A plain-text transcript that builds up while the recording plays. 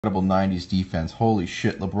Incredible 90's defense. Holy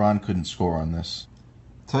shit, LeBron couldn't score on this.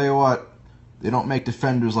 Tell you what, they don't make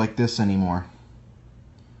defenders like this anymore.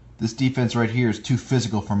 This defense right here is too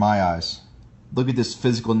physical for my eyes. Look at this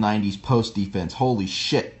physical 90's post defense. Holy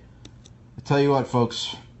shit. I tell you what,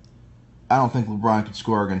 folks, I don't think LeBron could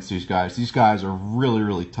score against these guys. These guys are really,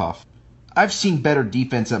 really tough. I've seen better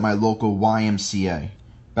defense at my local YMCA.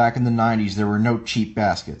 Back in the 90's, there were no cheap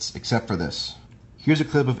baskets, except for this. Here's a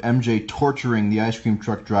clip of MJ torturing the ice cream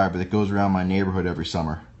truck driver that goes around my neighborhood every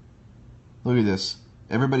summer. Look at this.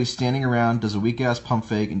 Everybody's standing around, does a weak-ass pump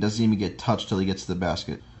fake, and doesn't even get touched till he gets to the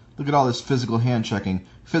basket. Look at all this physical hand-checking.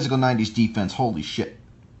 Physical 90's defense, holy shit.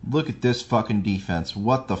 Look at this fucking defense.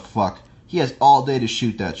 What the fuck? He has all day to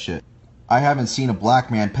shoot that shit. I haven't seen a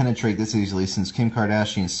black man penetrate this easily since Kim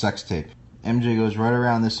Kardashian's sex tape. MJ goes right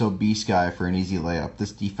around this obese guy for an easy layup.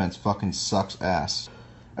 This defense fucking sucks ass.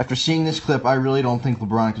 After seeing this clip, I really don't think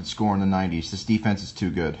LeBron could score in the 90's. This defense is too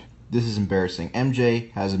good. This is embarrassing. MJ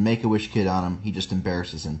has a Make-A-Wish kid on him. He just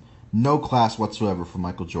embarrasses him. No class whatsoever for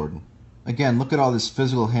Michael Jordan. Again, look at all this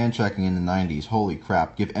physical hand-checking in the 90's. Holy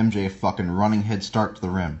crap. Give MJ a fucking running head start to the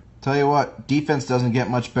rim. Tell you what, defense doesn't get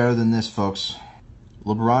much better than this, folks.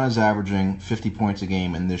 LeBron is averaging 50 points a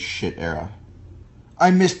game in this shit era.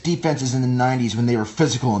 I missed defenses in the 90's when they were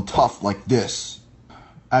physical and tough like this.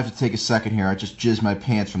 I have to take a second here. I just jizzed my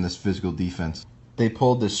pants from this physical defense. They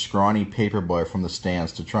pulled this scrawny paperboy from the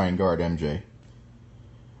stands to try and guard MJ.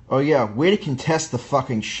 Oh yeah, way to contest the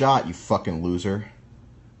fucking shot, you fucking loser.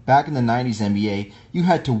 Back in the 90's NBA, you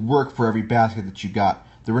had to work for every basket that you got.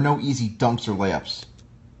 There were no easy dunks or layups.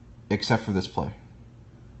 Except for this play.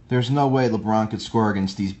 There's no way LeBron could score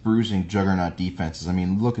against these bruising juggernaut defenses. I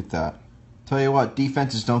mean, look at that. Tell you what,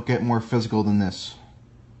 defenses don't get more physical than this.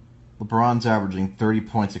 LeBron's averaging 30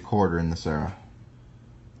 points a quarter in this era.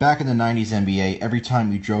 Back in the 90's NBA, every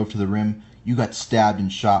time you drove to the rim, you got stabbed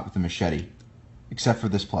and shot with a machete. Except for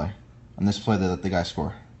this play. On this play, they let the guy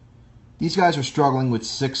score. These guys are struggling with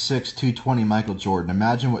 6'6", 220 Michael Jordan.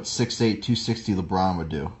 Imagine what 6'8", 260 LeBron would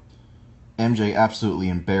do. MJ absolutely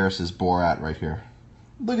embarrasses Borat right here.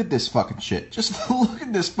 Look at this fucking shit. Just look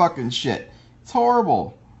at this fucking shit. It's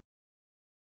horrible.